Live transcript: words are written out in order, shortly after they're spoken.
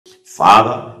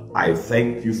Father, I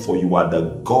thank you for you are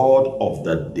the God of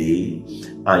the day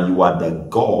and you are the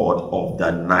God of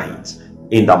the night.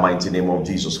 In the mighty name of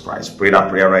Jesus Christ. Pray that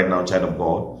prayer right now, child of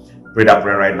God. Pray that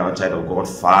prayer right now, child of God.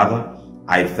 Father,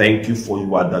 I thank you for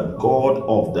you are the God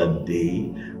of the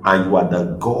day and you are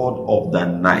the God of the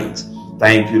night.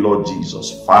 Thank you, Lord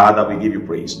Jesus. Father, we give you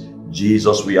praise.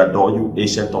 Jesus, we adore you.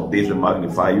 Ancient of days, we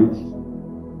magnify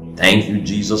you. Thank you,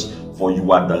 Jesus, for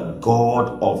you are the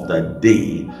God of the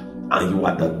day and you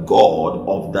are the God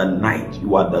of the night.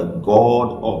 You are the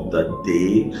God of the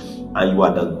day and you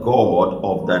are the God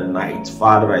of the night.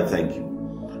 Father, I thank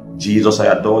you. Jesus, I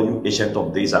adore you. Ancient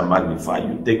of days, I magnify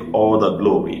you. Take all the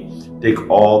glory. Take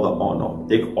all the honor.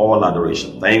 Take all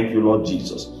adoration. Thank you, Lord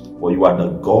Jesus, for you are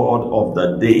the God of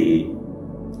the day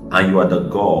and you are the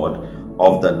God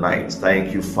of the night.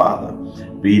 Thank you, Father.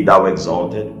 Be thou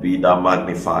exalted, be thou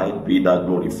magnified, be thou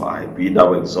glorified, be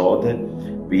thou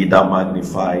exalted, be thou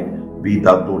magnified, be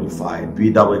thou glorified, be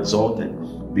thou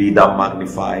exalted, be thou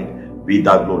magnified, be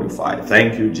thou glorified.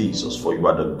 Thank you, Jesus, for you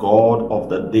are the God of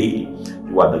the day,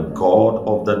 you are the God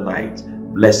of the night.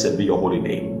 Blessed be your holy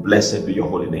name, blessed be your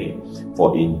holy name.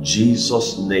 For in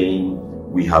Jesus'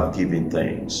 name we have given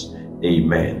thanks.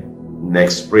 Amen.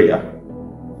 Next prayer.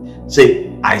 Say,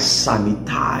 I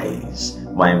sanitize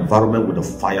my environment with the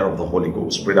fire of the Holy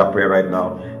Ghost. Pray that prayer right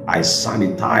now. I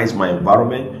sanitize my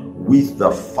environment with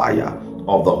the fire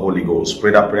of the Holy Ghost.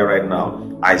 Pray that prayer right now.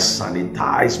 I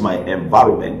sanitize my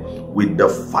environment with the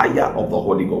fire of the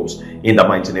Holy Ghost. In the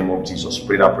mighty name of Jesus.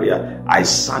 Pray that prayer. I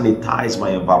sanitize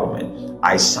my environment.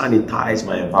 I sanitize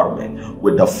my environment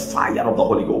with the fire of the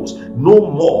Holy Ghost. No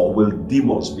more will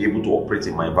demons be able to operate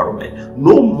in my environment.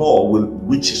 No more will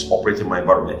witches operate in my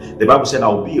environment. The Bible said, I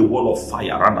will be a wall of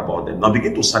fire around about them. Now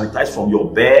begin to sanitize from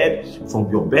your bed, from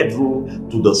your bedroom,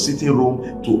 to the sitting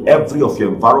room, to every of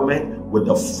your environment with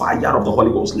the fire of the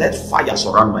Holy Ghost. Let fire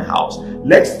surround my house.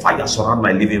 Let fire surround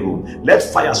my living room. Let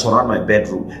fire surround my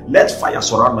bedroom. Let fire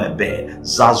surround my bed.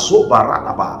 Zazo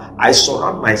baradaba. I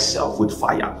surround myself with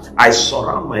fire. I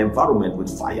surround my environment with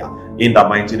fire. In the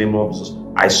mighty name of Jesus,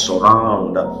 I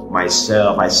surround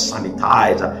myself. I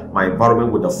sanitize my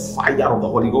environment with the fire of the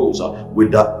Holy Ghost,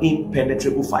 with the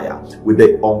impenetrable fire, with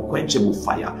the unquenchable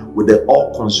fire, with the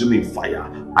all-consuming fire.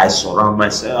 I surround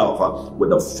myself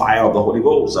with the fire of the Holy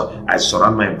Ghost. I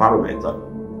surround my environment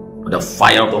with the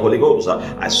fire of the Holy Ghost.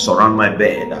 I surround my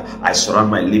bed. I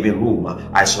surround my living room.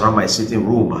 I surround my sitting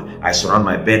room. I surround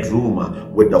my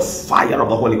bedroom with the fire of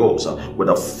the Holy Ghost. With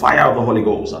the fire of the Holy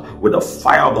Ghost. With the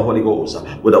fire of the Holy Ghost.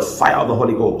 With the fire of the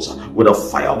Holy Ghost. With the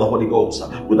fire of the Holy Ghost.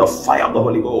 With the fire of the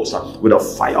Holy Ghost. With the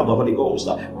fire of the Holy Ghost.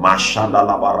 Mashanda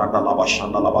laba randa laba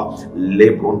shanda laba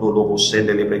lebrondo lobo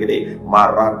sende lebregede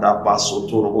maranda baso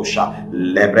turobosha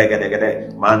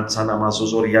lebregede mantana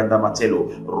mazozorianda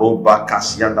matelo roba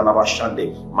kasianda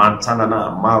Bashande,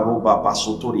 Mantanana, Maruba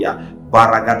Basuturia,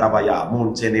 Baragadabaya,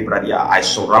 Montenebradia. I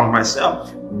surround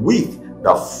myself with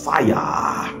the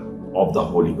fire of the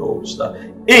Holy Ghost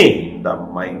in the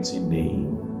mighty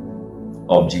name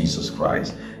of Jesus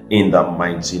Christ. In the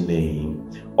mighty name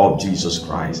of Jesus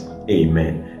Christ.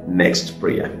 Amen. Next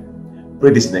prayer.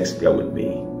 Pray this next prayer with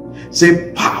me.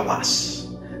 Say, powers,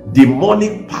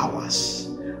 demonic powers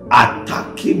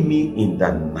attacking me in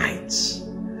the night,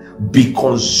 be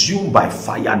consumed by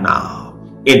fire now.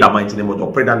 In the mighty name of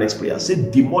God. Pray that next prayer. Say,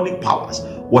 demonic powers,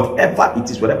 whatever it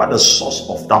is, whatever the source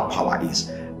of that power is,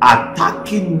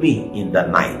 attacking me in the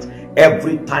night.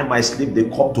 Every time I sleep, they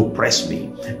come to press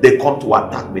me. They come to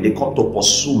attack me. They come to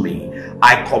pursue me.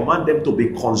 I command them to be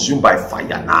consumed by fire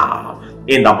now.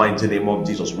 In the mighty name of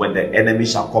Jesus. When the enemy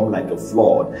shall come like a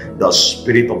flood, the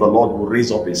Spirit of the Lord will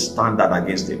raise up a standard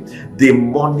against him.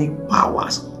 Demonic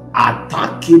powers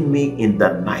attacking me in the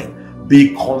night,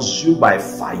 be consumed by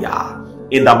fire.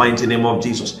 In the mighty name of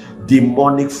Jesus.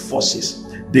 Demonic forces,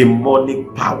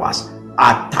 demonic powers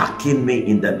attacking me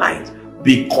in the night,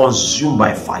 be consumed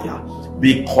by fire.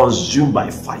 Be consumed by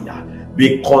fire.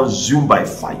 Be consumed by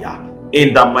fire.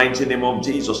 In the mighty name of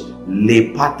Jesus.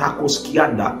 Le patakos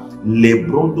kianda, le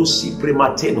brondo si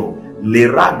primateno,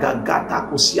 le raga gata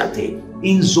kosiate,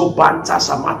 inzo banta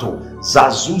samato,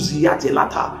 zazuziate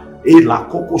lata, e la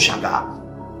coco shaga.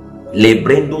 Le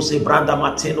brendo se branda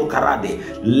mateno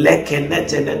karade, le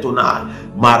kenete netona,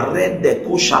 marede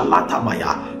kosha lata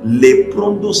maya, le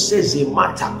prondo se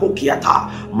zemata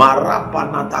kokiata,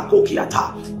 marabanata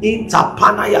kokiata,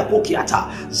 intapana ya kokiata,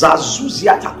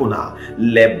 zazuziata kuna,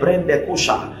 le brende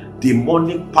kosha.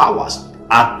 Demonic powers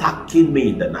attacking me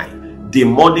in the night,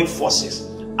 demonic forces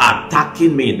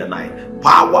attacking me in the night,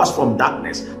 powers from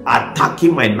darkness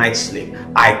attacking my night sleep,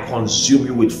 I consume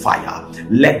you with fire.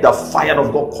 Let the fire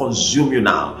of God consume you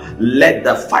now. Let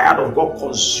the fire of God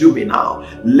consume you now.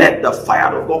 Let the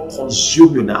fire of God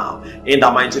consume you now. In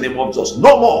the mighty name of Jesus.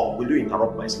 No more will you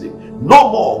interrupt my sleep.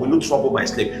 No more will you trouble my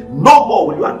sleep. No more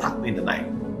will you attack me in the night.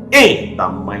 In the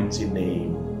mighty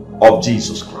name of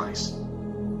Jesus Christ.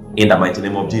 In the mighty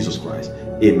name of Jesus Christ.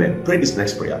 Amen. Pray this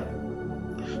next prayer.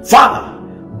 Father,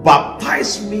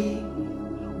 baptize me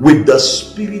with the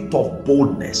spirit of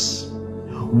boldness,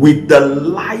 with the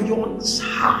lion's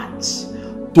heart,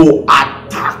 to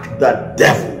attack the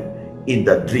devil in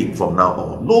the dream from now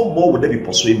on. No more will they be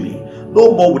pursuing me.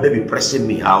 No more will they be pressing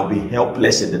me. I'll be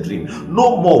helpless in the dream.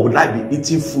 No more will I be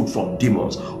eating food from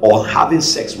demons or having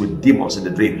sex with demons in the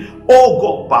dream. Oh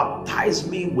God, baptize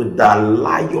me with the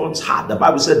lion's heart. The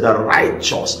Bible said the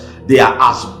righteous, they are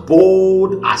as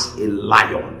bold as a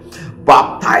lion.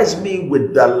 Baptize me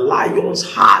with the lion's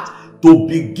heart to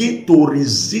begin to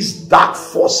resist dark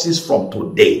forces from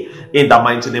today. In the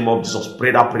mighty name of Jesus.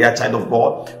 Pray that prayer, child of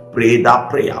God. Pray that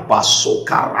prayer.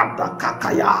 Basokarada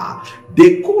kakaya.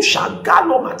 Dekusha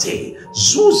galomate.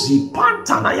 Zuzi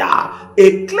pantanaya.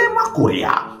 Eklema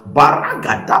korea.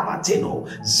 Baraga dabateno.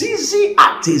 Zizi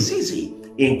ate zizi.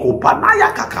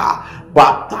 Inkopanaya kaka.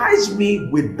 Baptize me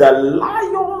with the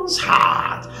lion's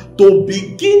heart to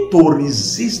begin to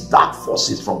resist dark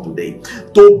forces from today,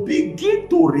 to begin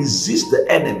to resist the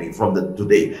enemy from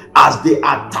today. As they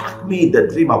attack me in the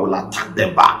dream, I will attack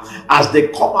them back. As they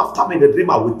come after me in the dream,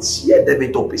 I will tear them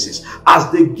into pieces.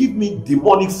 As they give me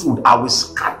demonic food, I will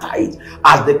scatter it.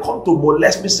 As they come to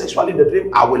molest me sexually in the dream,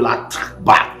 I will attack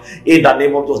back. In the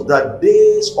name of Jesus, the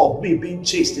days of me being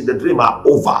chased in the dream are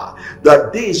over. The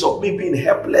days of me being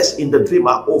helpless in the dream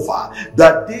are over.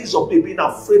 The days of me being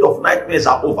afraid of nightmares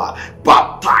are over.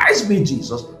 Baptize me,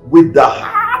 Jesus, with the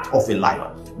heart of a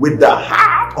lion. With the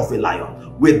heart of a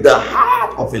lion. With the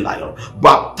heart of a lion.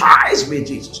 Baptize me,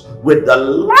 Jesus, with the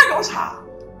lion's heart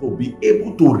to be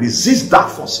able to resist dark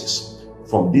forces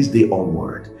from this day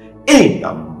onward. In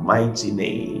the mighty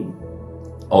name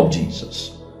of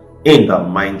Jesus. In the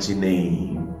mighty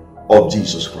name of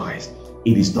Jesus Christ.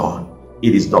 It is done.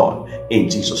 It is done. In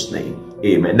Jesus' name.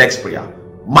 Amen. Next prayer.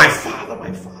 My Father,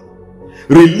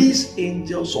 release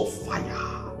angels of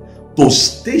fire to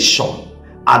station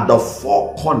at the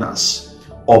four corners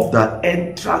of the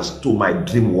entrance to my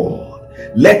dream world.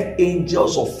 Let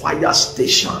angels of fire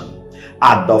station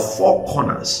at the four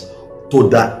corners to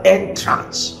the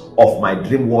entrance of my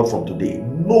dream world from today.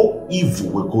 No evil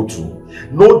will go through.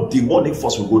 No demonic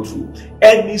force will go through.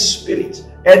 Any spirit,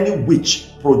 any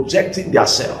witch projecting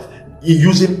themselves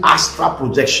using astral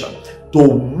projection to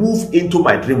move into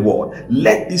my dream world,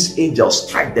 let these angels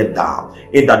strike them down.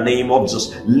 In the name of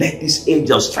Jesus, let these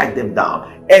angels strike them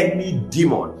down. Any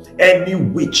demon, any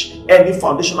witch, any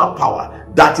foundational power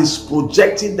that is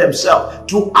projecting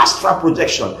themselves through astral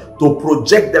projection to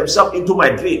project themselves into my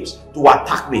dreams to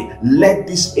attack me, let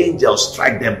these angels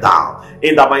strike them down.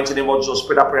 In the mighty name of Jesus,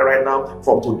 pray that prayer right now.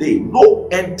 From today, no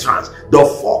entrance, the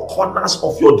four corners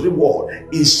of your dream world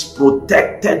is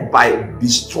protected by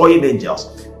destroying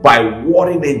angels, by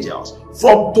warring angels.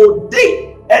 From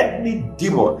today, any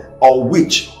demon or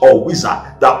witch or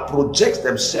wizard that projects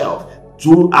themselves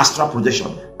through astral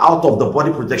projection, out of the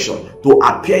body projection, to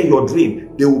appear in your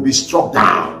dream, they will be struck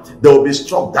down. They will be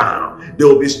struck down. They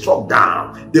will be struck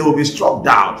down. They will be struck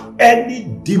down. Any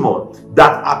demon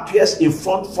that appears in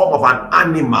front form of an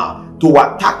animal to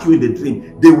attack you in the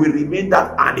dream, they will remain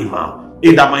that animal.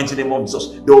 In the mighty name of Jesus,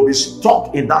 they will be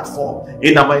stuck in that form.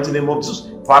 In the mighty name of Jesus,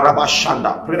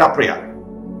 Farabashanda, pray that prayer.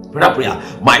 Pray that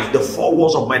prayer. The four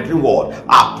walls of my dream world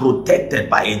are protected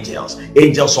by angels,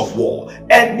 angels of war.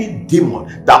 Any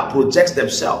demon that projects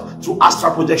themselves through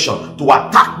astral projection to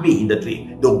attack me in the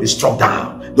dream, they will be struck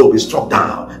down. They will be struck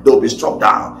down. They will be struck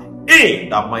down. In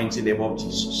the mighty name of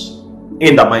Jesus.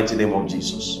 In the mighty name of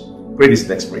Jesus. Pray this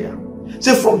next prayer.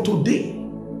 Say, from today,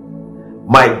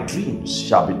 my dreams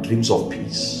shall be dreams of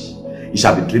peace. It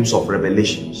shall be dreams of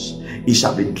revelations. It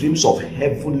shall be dreams of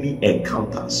heavenly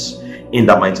encounters. In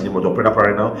the mighty name of God, pray that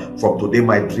prayer right now. From today,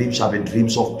 my dreams shall be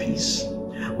dreams of peace.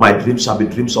 My dreams shall be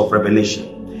dreams of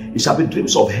revelation. It shall be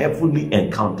dreams of heavenly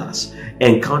encounters.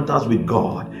 Encounters with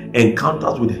God.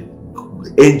 Encounters with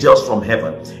angels from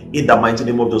heaven. In the mighty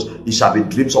name of Jesus, it shall be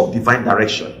dreams of divine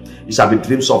direction. It shall be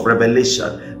dreams of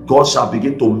revelation. God shall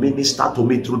begin to minister to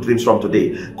me through dreams from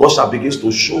today. God shall begin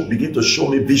to show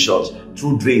me visions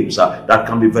through dreams that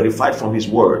can be verified from His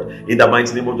word. In the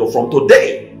mighty name of God, from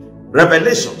today,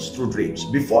 Revelations through dreams.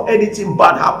 Before anything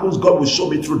bad happens, God will show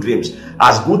me through dreams.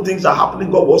 As good things are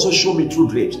happening, God will also show me through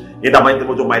dreams. In the mighty name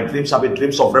of God, my dreams shall be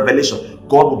dreams of revelation.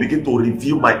 God will begin to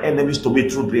reveal my enemies to me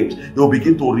through dreams. He will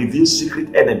begin to reveal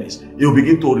secret enemies. He will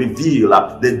begin to reveal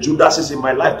the Judases in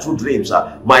my life through dreams.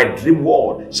 My dream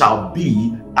world shall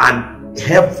be an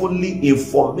heavenly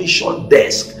information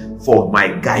desk for my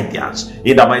guidance.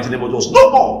 In the mighty name of Jesus,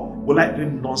 no more will I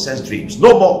dream nonsense dreams.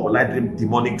 No more will I dream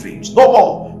demonic dreams. No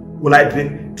more will I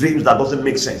dream dreams that doesn't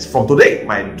make sense. From today,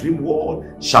 my dream world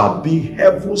shall be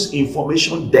heaven's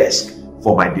information desk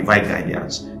for my divine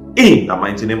guidance. In the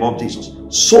mighty name of Jesus,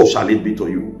 so shall it be to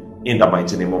you. In the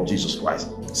mighty name of Jesus Christ.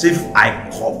 See, if I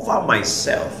cover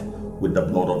myself with the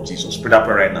blood of Jesus. Pray that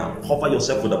prayer right now. Cover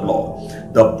yourself with the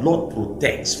blood. The blood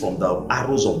protects from the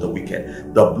arrows of the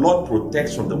wicked. The blood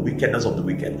protects from the wickedness of the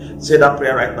wicked. Say that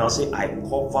prayer right now. Say, I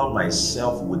cover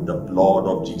myself with the blood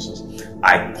of Jesus.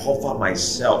 I cover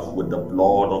myself with the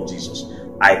blood of Jesus.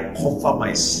 I cover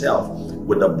myself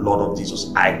with the blood of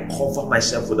Jesus. I cover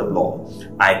myself with the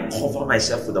blood. I cover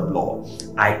myself with the blood.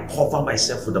 I cover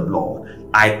myself with the blood.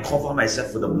 I cover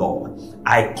myself with the blood.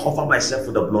 I cover myself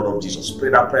with the blood of Jesus. Pray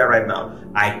that prayer right now.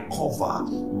 I cover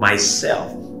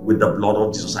myself with the blood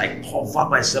of Jesus. I cover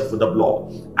myself with the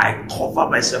blood. I cover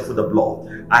myself with the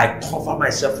blood. I cover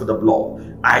myself with the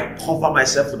blood. I cover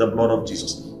myself with the blood of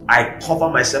Jesus. I cover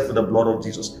myself with the blood of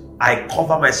Jesus. I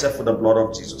cover myself with the blood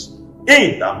of Jesus.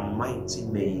 In the mighty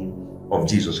name of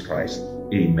Jesus Christ.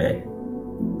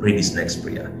 Amen. Pray this next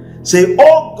prayer. Say,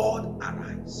 oh God,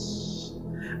 arise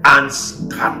and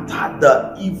scatter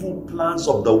the evil plans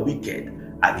of the wicked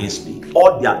against me.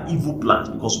 All their evil plans,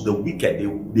 because the wicked,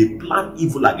 they plan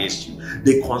evil against you.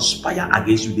 They conspire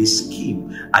against you. They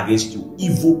scheme against you.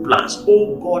 Evil plans.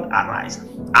 Oh God, arise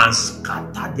and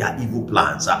scatter their evil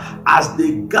plans. As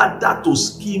they gather to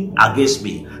scheme against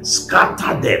me,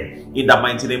 scatter them. In the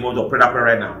mighty name of the prayer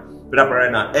right now. Pray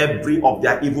right now. Every of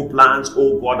their evil plans,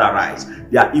 oh God, arise.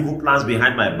 Their evil plans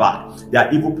behind my back. Their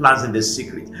evil plans in the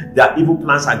secret. Their evil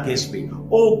plans against me.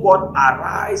 Oh God,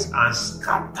 arise and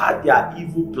scatter their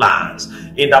evil plans.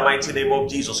 In the mighty name of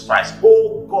Jesus Christ.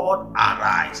 Oh God,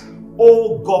 arise.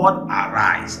 Oh God,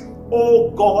 arise.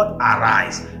 Oh God,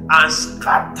 arise and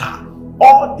scatter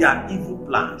all their evil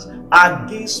plans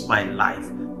against my life.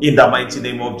 In the mighty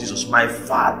name of Jesus, my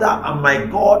Father and my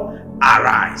God,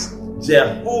 arise.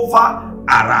 Jehovah,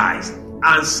 arise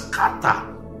and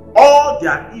scatter all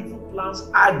their evil plans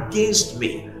against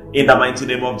me. In the mighty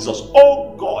name of Jesus,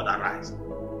 oh God, arise.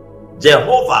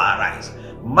 Jehovah, arise.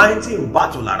 Mighty in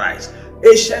battle, arise.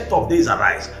 Ancient of days,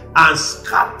 arise and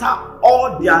scatter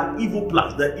all their evil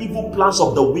plans, the evil plans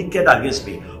of the wicked against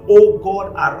me. Oh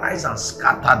God, arise and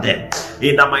scatter them.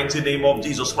 In the mighty name of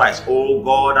Jesus Christ, oh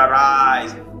God,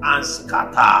 arise and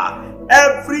scatter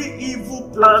every evil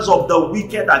plans of the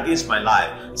wicked against my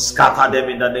life. Scatter them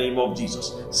in the name of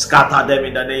Jesus. Scatter them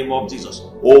in the name of Jesus.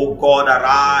 Oh God,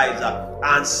 arise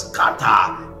and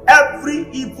scatter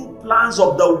every evil plans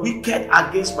of the wicked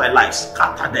against my life.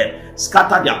 Scatter them.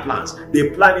 Scatter their plans. They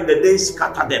plan in the day,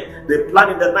 scatter them. They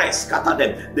plan in the night, scatter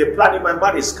them. They plan in my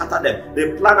marriage, scatter them.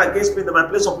 They plan against me in my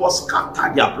place of work,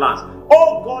 scatter their plans.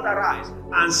 Oh God, arise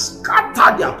and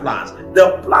scatter their plans.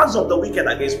 The plans of the wicked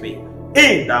against me.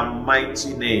 In the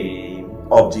mighty name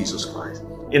of Jesus Christ.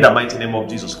 In the mighty name of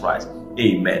Jesus Christ.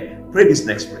 Amen. Pray this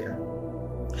next prayer.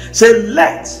 Say,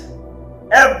 let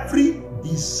every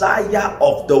desire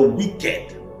of the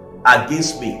wicked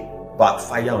against me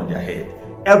backfire on their head.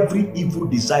 Every evil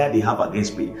desire they have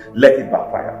against me, let it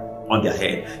backfire on their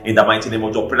head. In the mighty name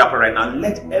of God, pray that prayer right now.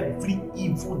 Let every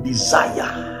evil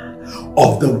desire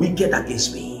of the wicked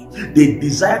against me, they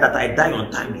desire that I die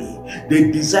untimely. They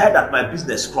desire that my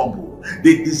business crumble.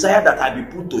 They desire that I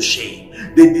be put to shame.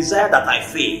 They desire that I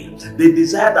fail. They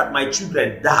desire that my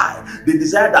children die. They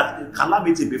desire that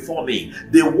calamity before me.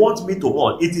 They want me to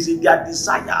mourn. It is in their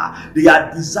desire. They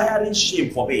are desiring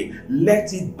shame for me.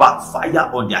 Let it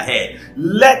backfire on their head.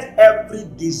 Let every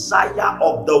desire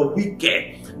of the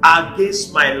wicked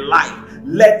against my life,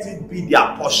 let it be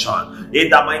their portion. In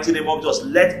the mighty name of Jesus,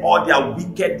 let all their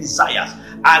wicked desires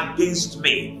against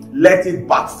me, let it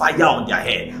backfire on their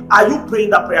head. Are you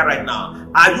praying that prayer right now?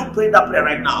 Are you praying that prayer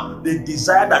right now? The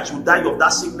desire that you die of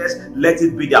that sickness, let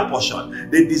it be their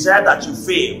portion. The desire that you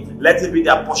fail, let it be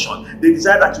their portion. The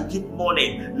desire that you keep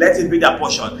mourning, let it be their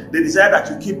portion. The desire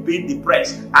that you keep being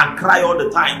depressed and cry all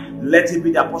the time, let it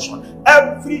be their portion.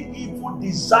 Every evil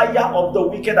desire of the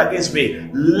wicked against me,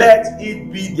 let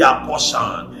it be their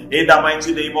portion. In the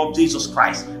mighty name of Jesus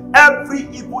Christ. Every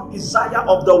evil desire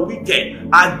of the wicked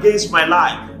against my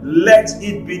life, let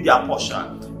it be their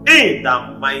portion. In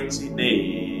the mighty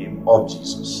name of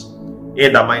Jesus.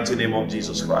 In the mighty name of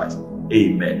Jesus Christ.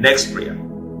 Amen. Next prayer.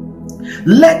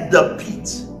 Let the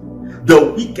pit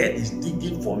the wicked is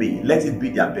digging for me, let it be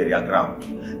their burial ground.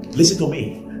 Listen to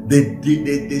me.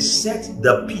 They set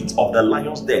the pit of the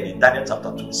lion's den in Daniel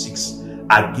chapter 26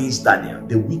 against Daniel,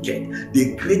 the wicked.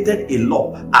 They created a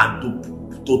law and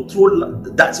to throw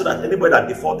that so that anybody that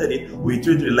defaulted it will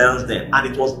throw into the lion's den. And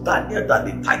it was Daniel that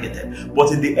they targeted.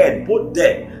 But in the end, both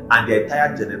them and their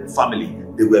entire family,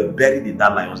 they were buried in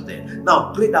that lion's den.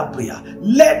 Now pray that prayer.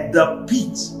 Let the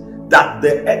pit that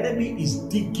the enemy is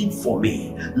digging for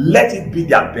me, let it be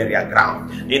their burial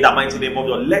ground. In the mighty name of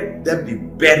God, let them be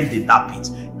buried in that pit.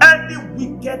 Any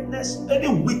wickedness, any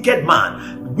wicked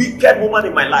man, wicked woman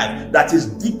in my life that is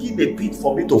digging a pit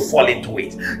for me to fall into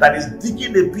it, that is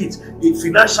digging a pit, a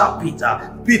financial pit,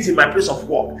 a pit in my place of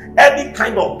work, any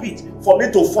kind of pit for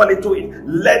me to fall into it,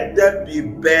 let them be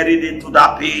buried into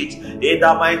that pit. In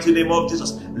the mighty name of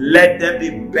Jesus, let them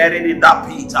be buried in that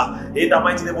pit. In the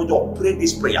mighty name of God, pray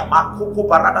this prayer.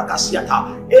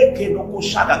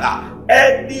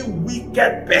 Any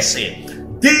wicked person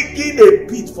digging a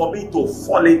pit for me to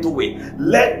fall into it,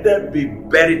 let them be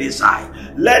buried inside.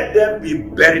 Let them be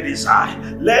buried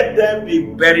inside. Let them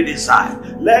be buried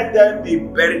inside. Let them be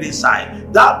buried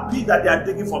inside. That pit that they are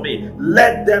digging for me,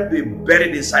 let them be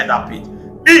buried inside that pit.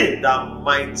 In the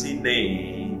mighty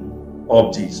name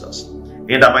of Jesus.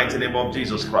 In the mighty name of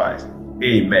Jesus Christ.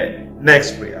 Amen.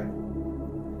 Next prayer.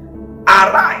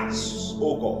 Arise,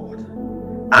 O God,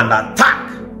 and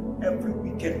attack every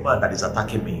wicked man that is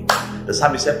attacking me. The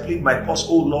psalmist said, plead my cause,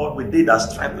 O Lord, with they that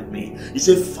strive with me. He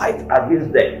said, fight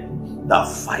against them that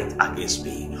fight against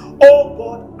me. O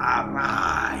God,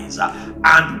 arise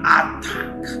and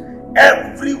attack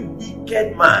every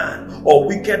wicked man or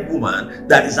wicked woman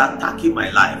that is attacking my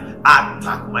life.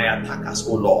 Attack my attackers,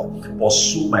 O Lord.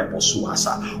 Pursue my pursuers.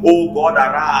 O God,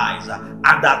 arise and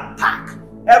attack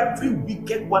every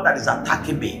wicked one that is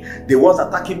attacking me. The ones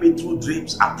attacking me through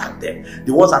dreams, attack them.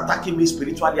 The ones attacking me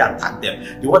spiritually, attack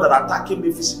them. The ones that are attacking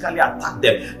me physically, attack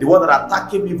them. The ones that are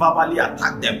attacking me verbally,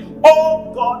 attack them.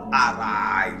 Oh God,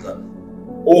 arise.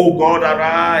 Oh God,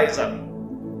 arise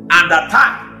and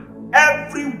attack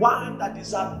everyone that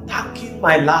is attacking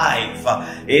my life.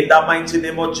 In the mighty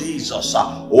name of Jesus.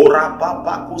 Ora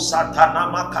babako satana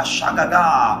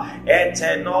makashagaga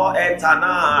eteno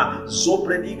etana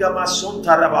zoprediga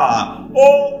masontaraba.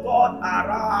 Oh God,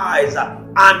 arise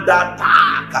and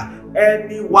attack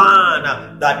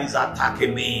anyone that is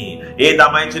attacking me. In the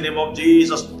mighty name of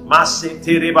Jesus.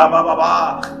 Masetere baba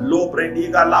baba lo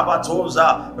prediga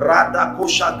labatoza rada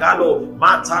koshagalo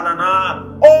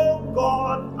matanana. Oh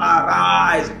God,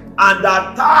 arise and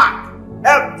attack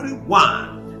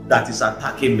everyone that is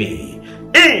attacking me.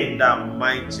 In the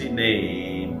mighty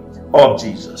name of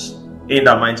Jesus. In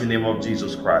the mighty name of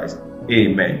Jesus Christ.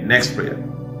 Amen. Next prayer.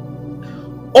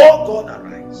 Oh God,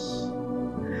 arise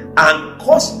and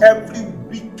cause every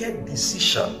wicked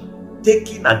decision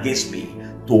taken against me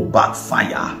to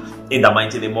backfire. In the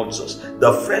mighty name of Jesus.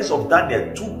 The friends of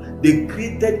Daniel too, they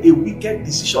created a wicked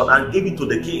decision and gave it to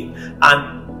the king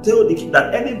and tell the king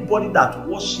that anybody that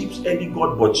worships any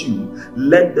god but you,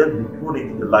 let them be thrown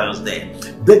into the lion's den.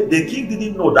 The king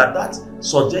didn't know that that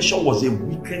suggestion was a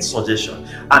wicked suggestion,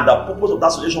 and the purpose of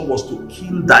that suggestion was to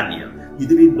kill Daniel. He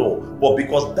didn't know, but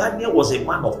because Daniel was a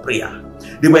man of prayer,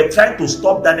 they were trying to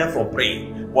stop Daniel from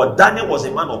praying. But Daniel was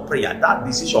a man of prayer. That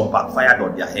decision backfired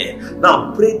on their head.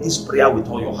 Now pray this prayer with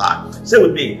all your heart. Say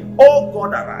with me, oh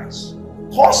God, arise.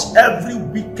 Cause every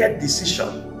wicked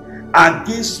decision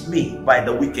against me by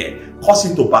the wicked, cause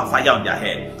it to backfire on their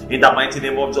head. In the mighty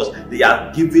name of Jesus, they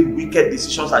are giving wicked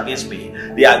decisions against me.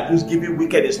 They are giving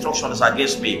wicked instructions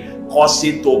against me. Cause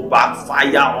it to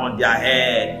backfire on their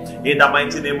head. In the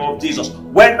mighty name of Jesus.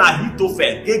 When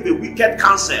Ahithophel gave a wicked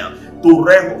counsel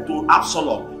to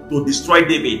Absalom to destroy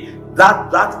David,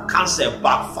 that counsel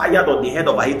backfired on the head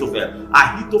of Ahithophel.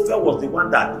 Ahithophel was the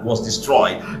one that was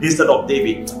destroyed instead of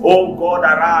David. Oh God,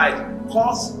 arise.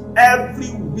 Cause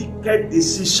every wicked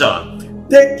decision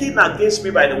taken against me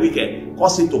by the wicked,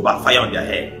 cause it to backfire on their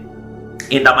head.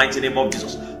 In the mighty name of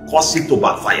Jesus. Cause it to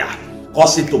backfire.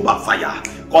 Cause it to backfire.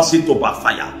 Cause it to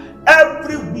backfire.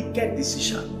 Every wicked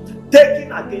decision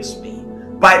taken against me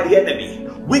by the enemy,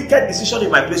 wicked decision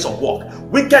in my place of work,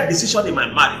 wicked decision in my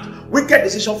marriage, wicked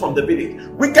decision from the village,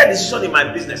 wicked decision in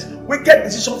my business, wicked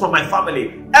decision from my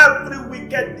family, every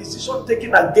wicked decision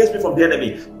taken against me from the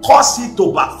enemy, cause it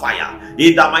to backfire.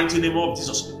 In the mighty name of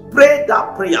Jesus. Pray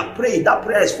that prayer. Pray. That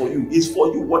prayer is for you. It's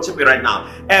for you watching me right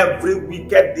now. Every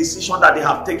wicked decision that they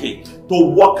have taken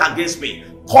to work against me,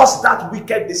 cause that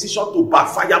wicked decision to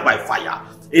backfire by fire.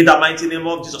 In the mighty name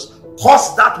of Jesus.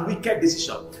 cause that wicked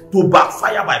decision to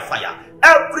backfire by fire.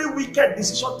 Every wicked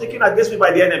decision taken against me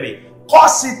by the enemy,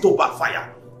 cause it to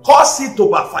backfire. Cause it to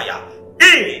backfire.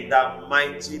 In the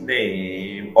mighty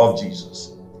name of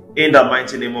Jesus. In the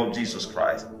mighty name of Jesus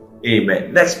Christ.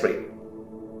 Amen. Let's pray.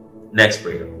 Next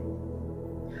prayer.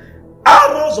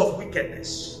 Arrows of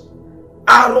wickedness.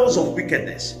 Arrows of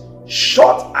wickedness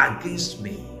shot against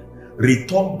me,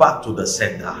 return back to the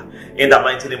sender. In the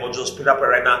mighty name of Jesus, pray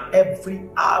right now. Every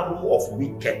arrow of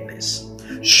wickedness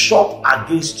shot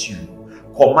against you,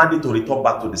 command it to return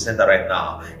back to the sender right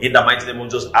now. In the mighty name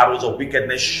of Jesus, arrows of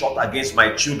wickedness shot against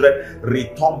my children,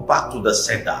 return back to the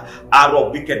sender. Arrow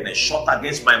of wickedness shot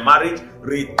against my marriage,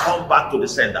 return back to the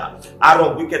sender. Arrow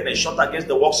of wickedness shot against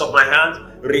the works of my hands,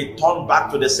 return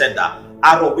back to the sender.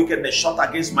 Arrow of wickedness shot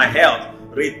against my health,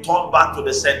 return back to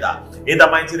the sender. In the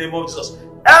mighty name of Jesus,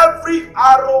 every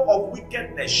arrow of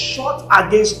wickedness shot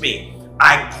against me,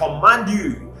 I command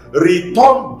you,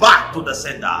 return back to the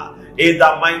sender. In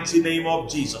the mighty name of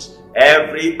Jesus,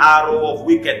 every arrow of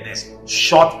wickedness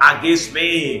shot against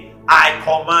me, I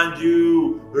command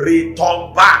you,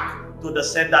 return back to the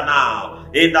sender now.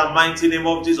 In the mighty name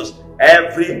of Jesus,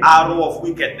 every arrow of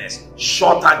wickedness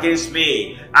shot against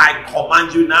me, I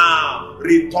command you now,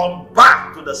 return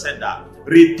back to the sender.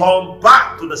 Return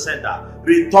back to the sender.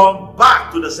 Return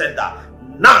back to the sender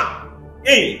now.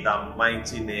 In the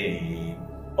mighty name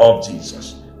of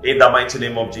Jesus. In the mighty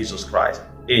name of Jesus Christ.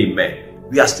 Amen.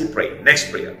 We are still praying. Next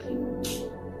prayer.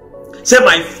 Say,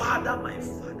 my Father,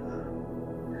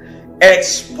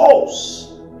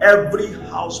 expose every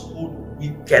household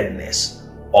wickedness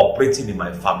operating in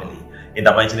my family. In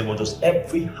the mighty name of Jesus,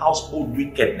 every household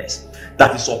wickedness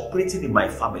that is operating in my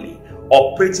family,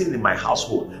 operating in my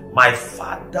household, my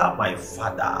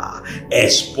Father,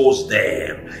 expose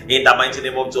them. In the mighty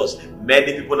name of Jesus,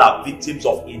 many people are victims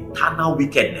of internal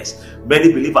wickedness.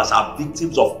 Many believers are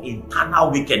victims of internal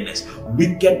wickedness.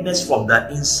 Wickedness from the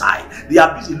inside. They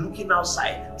are busy looking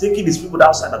outside, thinking it's people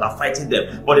outside that are fighting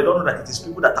them, but they don't know that it is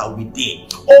people that are within.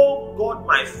 Oh God,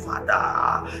 my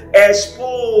Father,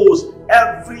 expose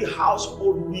every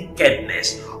household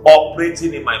wickedness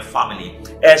operating in my family.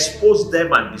 Expose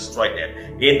them and destroy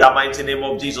them. In the mighty name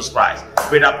of Jesus Christ.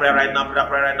 Pray that prayer right now. Pray that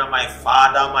prayer right now. My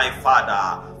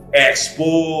Father,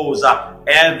 expose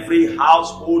every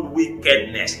household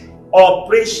wickedness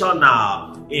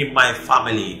operational in my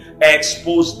family.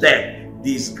 Expose them,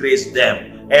 disgrace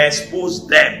them. Expose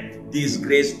them,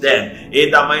 disgrace them.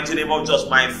 In the mighty name of Jesus,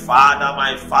 my Father,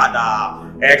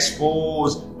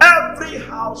 expose every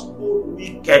household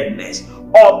wickedness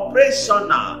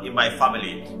operational in my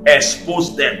family.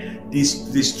 Expose them,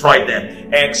 destroy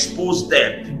them. Expose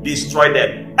them, destroy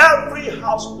them. Every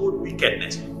household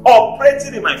wickedness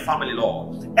operating in my family,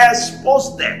 Lord,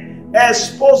 expose them,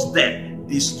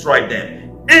 destroy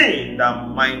them. In the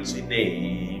mighty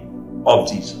name of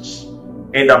Jesus.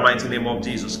 In the mighty name of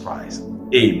Jesus Christ.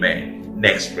 Amen.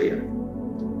 Next prayer.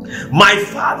 My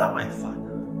Father,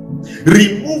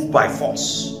 remove by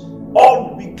force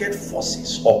all wicked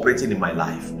forces operating in my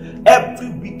life. Every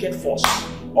wicked force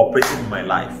operating in my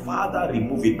life, Father,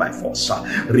 remove it by force.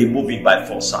 Remove it by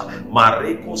force.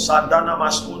 Mareko sadana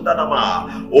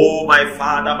maskundanama. Oh, my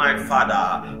Father,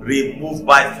 remove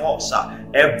by force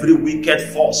every wicked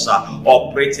force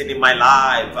operating in my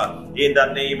life. In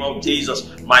the name of Jesus,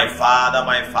 my Father,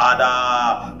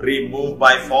 remove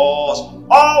by force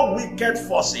all wicked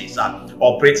forces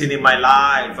operating in my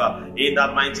life. In the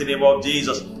mighty name of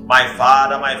Jesus, my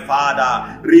Father,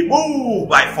 remove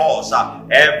by force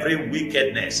every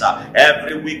wickedness,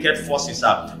 every wicked forces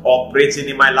operating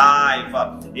in my life.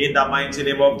 In the mighty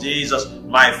name of Jesus,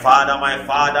 my Father,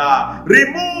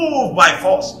 remove by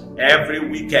force every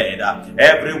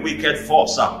wicked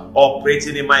force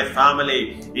operating in my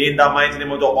family. In the mighty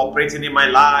name of God, operating in my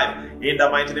life. In the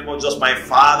mighty name of Jesus, my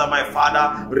Father,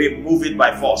 remove it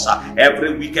by force.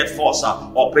 Every wicked force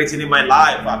operating in my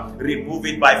life, remove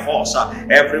it by force.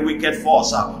 Every wicked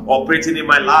force operating in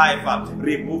my life,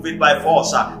 remove it by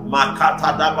force.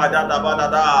 Makata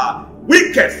da.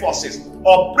 Wicked forces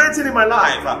operating in my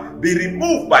life, be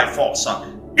removed by force.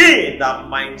 In the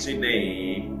mighty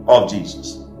name of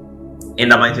Jesus. In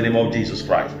the mighty name of Jesus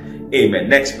Christ. Amen.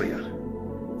 Next prayer.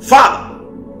 Father,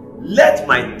 let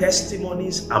my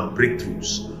testimonies and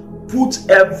breakthroughs put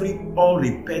every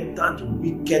unrepentant,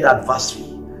 wicked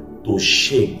adversary to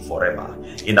shame forever.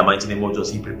 In the mighty name of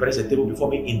Jesus, He prepares a table before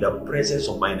me in the presence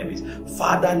of my enemies.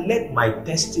 Father, let my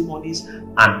testimonies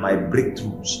and my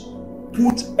breakthroughs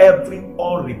put every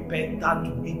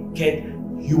unrepentant, wicked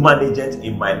human agent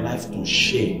in my life to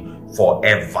shame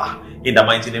forever. In the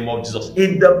mighty name of Jesus,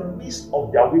 in the midst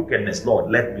of their wickedness, Lord,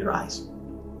 let me rise.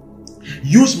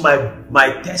 Use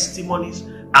my testimonies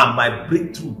and my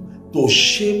breakthrough to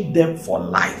shame them for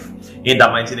life. In the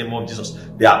mighty name of Jesus.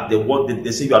 They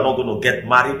say you are not going to get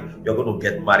married, you're going to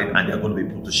get married and they're going to be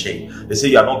put to shame. They say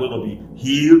you are not going to be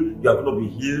healed, you are going to be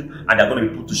healed and they're going to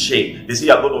be put to shame. They say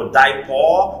you are going to die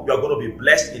poor, you are going to be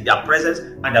blessed in their presence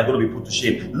and they're going to be put to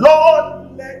shame.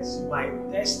 Lord, let my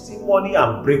testimony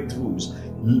and breakthroughs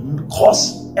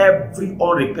cause every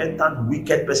unrepentant,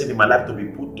 wicked person in my life to be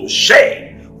put to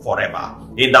shame forever.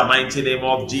 In the mighty name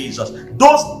of Jesus.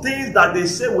 Those things that they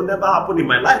say will never happen in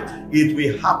my life, it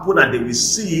will happen and they will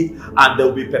see it and they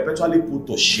will be perpetually put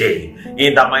to shame.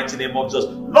 In the mighty name of Jesus.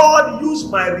 Lord, use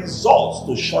my results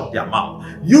to shut their mouth.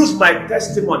 Use my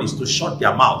testimonies to shut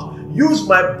their mouth. Use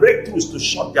my breakthroughs to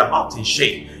shut their mouth in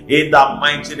shame. In the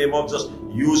mighty name of Jesus.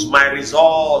 Use my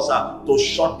results to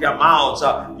shut their mouths.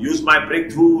 Use my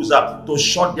breakthroughs to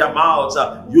shut their mouths.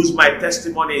 Use my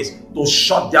testimonies to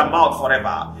shut their mouth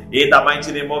forever. In the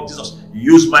mighty name of Jesus.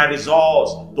 Use my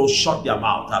results to shut their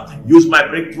mouth. Use my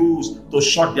breakthroughs to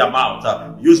shut their mouth.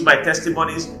 Use my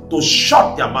testimonies to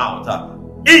shut their mouth.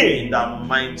 In the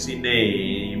mighty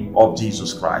name of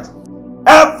Jesus Christ.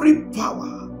 Every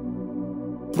power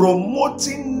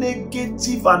promoting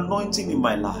negative anointing in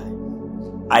my life,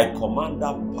 I command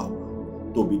that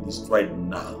power to be destroyed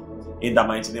now. In the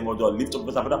mighty name of God, lift up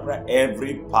another prayer.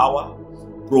 Every power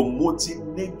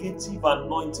promoting negative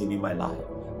anointing in my life,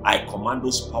 I command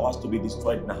those powers to be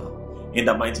destroyed now. In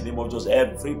the mighty name of Jesus,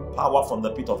 every power from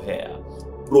the pit of hell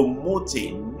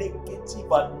promoting negative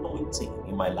anointing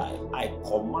in my life, I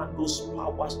command those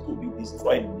powers to be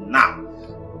destroyed now.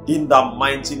 In the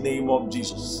mighty name of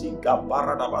Jesus.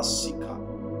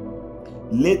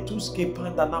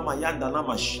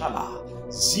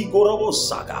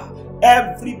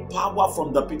 Every power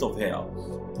from the pit of hell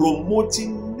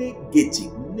promoting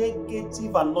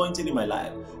negative anointing in my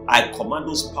life, I command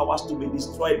those powers to be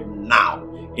destroyed now.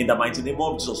 In the mighty name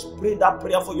of Jesus. Pray that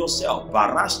prayer for yourself.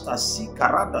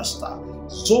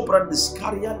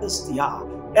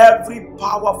 Every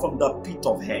power from the pit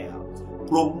of hell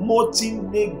promoting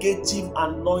negative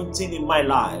anointing in my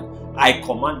life, I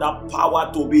command that power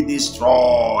to be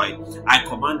destroyed. I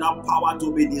command that power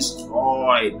to be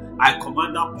destroyed. I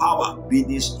command that power be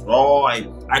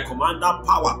destroyed. I command that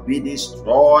power be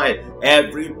destroyed.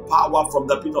 Every power from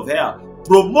the pit of hell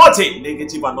promoting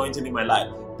negative anointing in my life,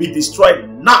 be destroyed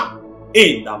now.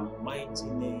 In the mighty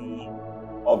name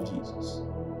of Jesus.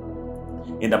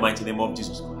 In the mighty name of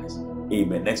Jesus Christ.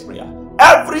 Amen. Next prayer.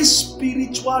 Every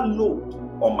spiritual load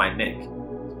on my neck,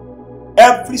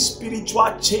 every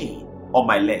spiritual chain on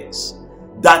my legs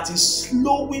that is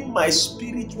slowing my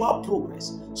spiritual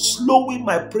progress, slowing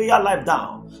my prayer life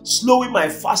down, slowing my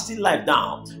fasting life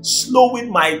down,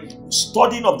 slowing my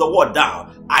studying of the word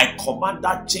down, I command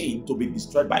that chain to be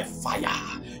destroyed by fire.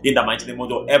 In the mighty name of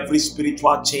God, every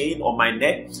spiritual chain on my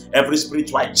neck, every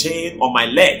spiritual chain on my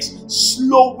legs,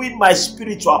 slowing my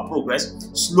spiritual progress,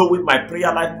 slowing my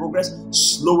prayer life progress,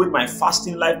 slowing my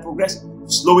fasting life progress,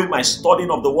 slowing my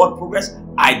studying of the word progress,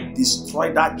 I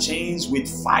destroy that chains with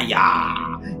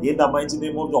fire. In the mighty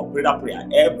name of God, pray that prayer.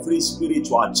 Every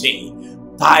spiritual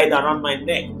chain tied around my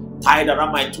neck, tied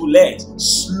around my two legs,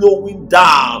 slowing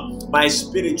down my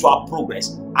spiritual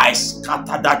progress, I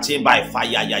scatter that chain by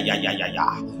fire.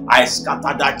 I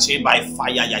scatter that chain by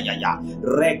fire.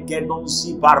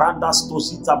 Regenonsi barandas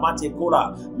tosita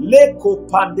matekora leko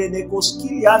pandeneko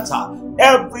skiliata.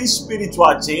 Every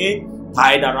spiritual chain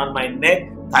tied around my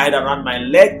neck, tied around my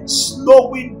leg,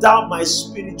 slowing down my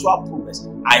spiritual progress,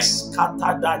 I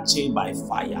scatter that chain by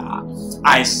fire.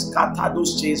 I scatter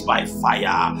those chains by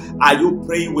fire. Are you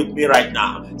praying with me right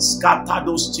now? Scatter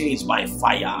those chains by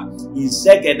fire.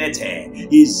 Izegenete,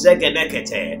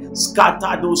 izegenekete.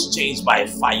 Scatter those chains by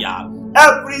fire.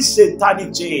 Every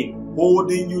satanic chain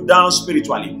holding you down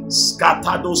spiritually,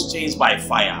 scatter those chains by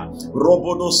fire.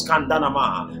 Robodos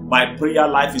kandanama. My prayer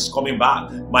life is coming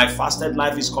back. My fasted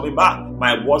life is coming back.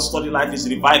 My word study life is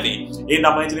reviving. In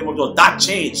the mighty name of God, that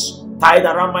chains tied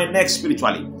around my neck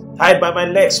spiritually, tied by my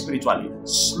legs spiritually,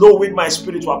 slowing my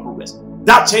spiritual progress,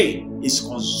 that chain is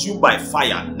consumed by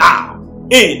fire now.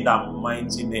 In the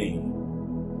mighty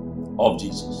name of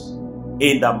Jesus.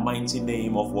 In the mighty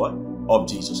name of what? Of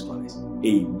Jesus Christ.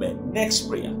 Amen. Next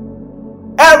prayer.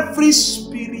 Every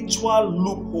spiritual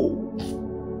loophole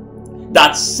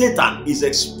that Satan is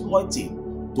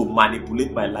exploiting to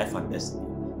manipulate my life and destiny,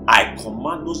 I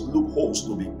command those loopholes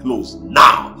to be closed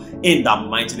now. In the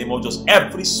mighty name of Jesus.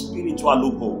 Every spiritual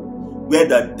loophole where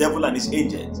the devil and his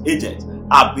agents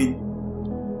have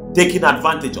been taken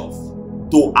advantage of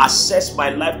to assess my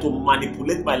life, to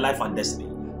manipulate my life and destiny,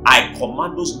 I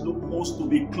command those loopholes to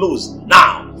be closed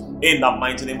now. In the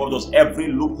mighty name of Jesus,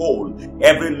 every loophole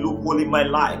in my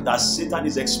life that Satan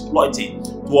is exploiting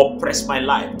to oppress my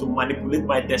life, to manipulate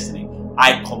my destiny,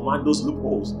 I command those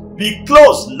loopholes be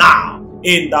closed now.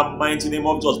 In the mighty name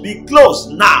of Jesus, be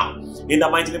closed now. In the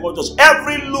mighty name of Jesus,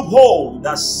 every loophole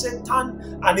that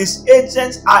Satan and his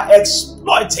agents are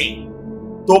exploiting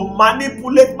to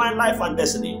manipulate my life and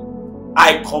destiny,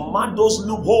 I command those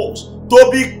loopholes to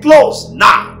be closed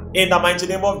now. In the mighty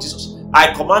name of Jesus,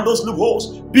 I command those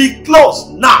loopholes be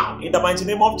closed now. In the mighty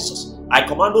name of Jesus, I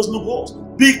command those loopholes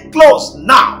be closed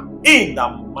now. In the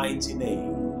mighty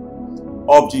name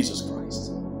of Jesus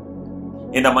Christ.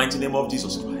 In the mighty name of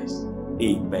Jesus Christ.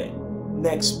 Amen.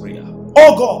 Next prayer.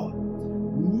 Oh God,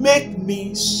 make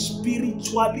me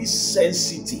spiritually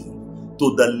sensitive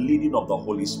to the leading of the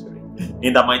Holy Spirit.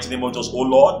 In the mighty name of Jesus, oh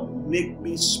Lord, make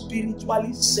me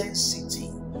spiritually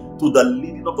sensitive to the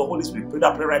leading of the Holy Spirit. Pray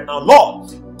that prayer right now. Lord,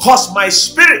 cause my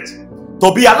spirit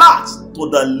to be alert to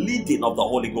the leading of the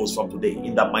Holy Ghost from today.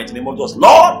 In the mighty name of Jesus,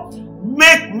 Lord,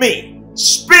 make me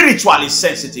spiritually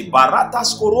sensitive. Make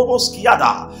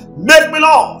me,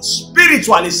 Lord,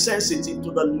 spiritually sensitive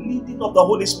to the leading of the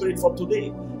Holy Spirit from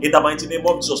today. In the mighty name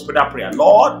of Jesus, pray that prayer.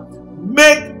 Lord,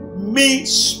 make me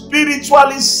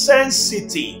spiritually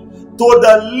sensitive to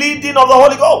the leading of the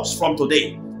Holy Ghost from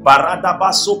today.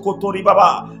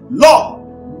 Lord,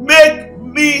 make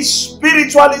me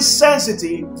spiritually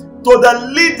sensitive to the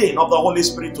leading of the Holy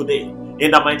Spirit today.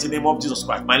 In the mighty name of Jesus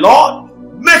Christ. My Lord,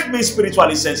 make me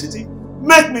spiritually sensitive.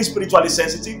 Make me spiritually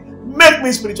sensitive. Make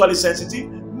me spiritually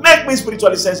sensitive. Make me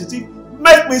spiritually sensitive.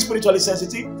 Make me spiritually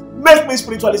sensitive. Make me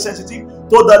spiritually sensitive to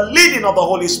the leading of the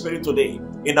Holy Spirit today.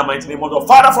 In the mighty name of the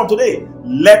Father, from today,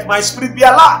 let my spirit be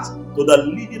alert to the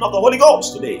leading of the Holy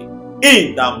Ghost today.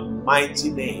 In the mighty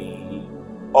name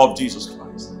of Jesus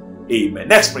Christ. Amen.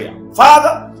 Next prayer.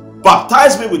 Father,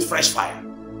 baptize me with fresh fire.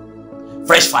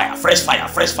 Fresh fire, fresh fire,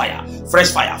 fresh fire,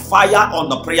 fresh fire. Fire on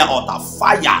the prayer altar.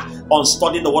 Fire on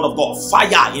studying the word of God.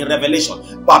 Fire in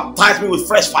revelation. Baptize me with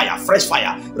fresh fire, fresh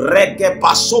fire.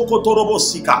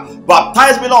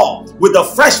 Baptize me, Lord, with the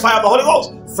fresh fire of the Holy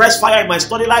Ghost. Fresh fire in my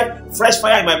study life, fresh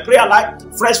fire in my prayer life,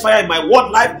 fresh fire in my word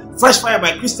life, fresh fire in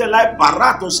my Christian life.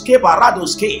 Baradoske,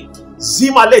 baradoske.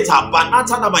 Zimaleta,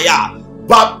 banata namaya.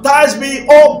 Baptize me,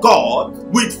 oh God,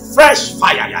 with fresh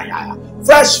fire.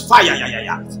 Fresh fire,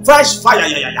 fresh fire,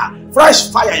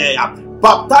 fresh fire.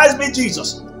 Baptize me,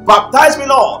 Jesus. Baptize me,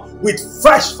 Lord, with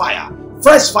fresh fire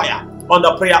on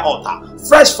the prayer altar,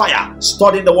 fresh fire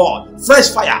studying the word, fresh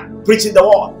fire preaching the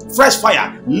word, fresh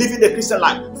fire living the Christian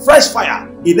life, fresh fire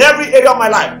in every area of my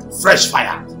life, fresh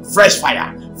fire, fresh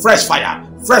fire, fresh fire,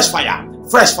 fresh fire,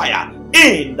 fresh fire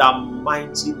in the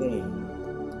mighty name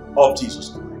of Jesus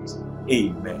Christ.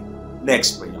 Amen.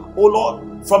 Next prayer. Oh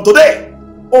Lord, from today,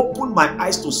 open my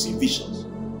eyes to see visions,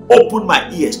 open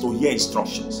my ears to hear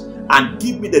instructions, and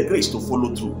give me the grace to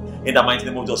follow through. In the mighty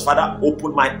name of Jesus, Father,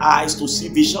 open my eyes to see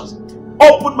visions,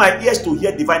 open my ears to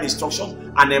hear divine instructions,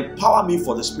 and empower me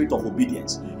for the spirit of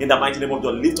obedience. In the mighty name of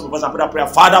Jesus, lift up your voice and pray that prayer.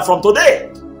 Father, from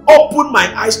today, open my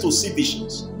eyes to see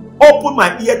visions, open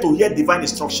my ear to hear divine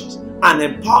instructions, and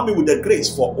empower me with the grace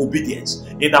for obedience.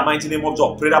 In the mighty name of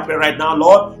Jesus, pray that prayer right now,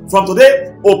 Lord. From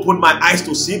today, open my eyes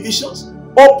to see visions,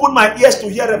 open my ears to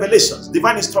hear revelations,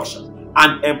 divine instructions,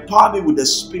 and empower me with the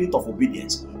spirit of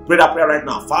obedience. Pray that prayer right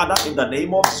now. Father, in the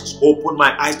name of Jesus, open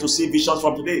my eyes to see visions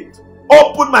from today.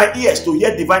 Open my ears to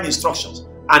hear divine instructions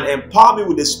and empower me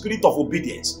with the spirit of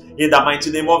obedience. In the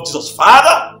mighty name of Jesus.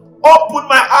 Father, open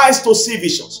my eyes to see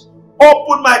visions.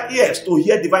 Open my ears to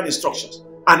hear divine instructions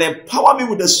and empower me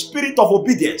with the spirit of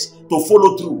obedience to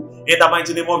follow through. In the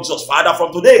mighty name of Jesus. Father,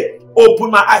 from today, open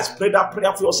my eyes. Pray that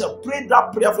prayer for yourself. Pray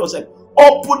that prayer for yourself.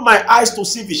 Open my eyes to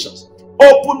see visions.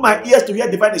 Open my ears to hear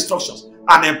divine instructions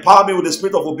and empower me with the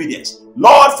spirit of obedience.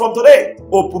 Lord, from today,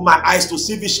 open my eyes to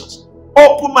see visions.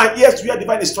 Open my ears to hear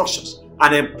divine instructions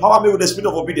and empower me with the spirit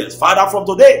of obedience. Father, from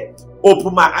today,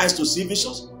 open my eyes to see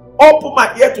visions. Open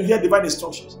my ear to hear divine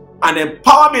instructions and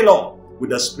empower me, Lord,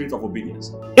 with the spirit of obedience.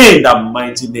 In the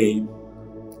mighty name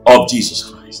of Jesus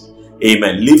Christ.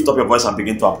 Amen. Lift up your voice and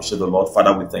begin to appreciate the Lord.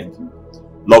 Father, we thank you.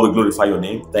 Lord, we glorify your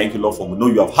name. Thank you, Lord, for we know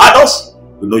you have heard us.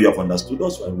 We know you have understood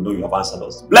us, and we know you have answered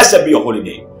us. Blessed be your holy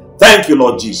name. Thank you,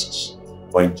 Lord Jesus.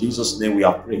 For in Jesus' name we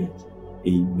are praying.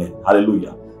 Amen.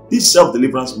 Hallelujah. These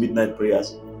self-deliverance midnight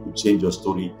prayers will change your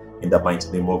story in the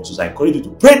mighty name of Jesus. I encourage you to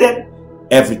pray them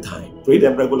every time. Pray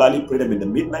them regularly. Pray them in the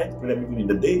midnight. Pray them even in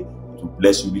the day. It will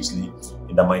bless you richly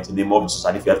in the mighty name of Jesus.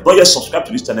 And if you have not yet subscribed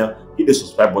to this channel, hit the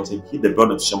subscribe button, hit the bell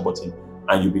notification button,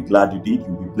 and you'll be glad you did.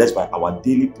 You'll be blessed by our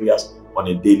daily prayers on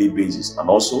a daily basis. And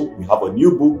also, we have a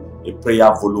new book, a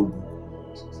prayer volume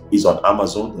book. It's on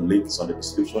Amazon. The link is on the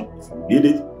description. If you need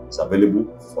it, It's available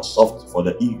for for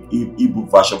the ebook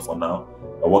version for now.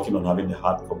 We're working on having the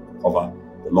hardcover.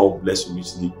 The Lord will bless you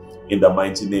richly in the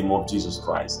mighty name of Jesus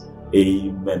Christ.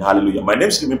 Amen. Hallelujah. My name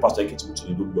is Pastor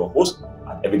IKWUOGWU, your host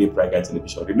at Everyday Prayer Guide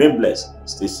Television. Remain blessed.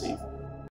 Stay safe.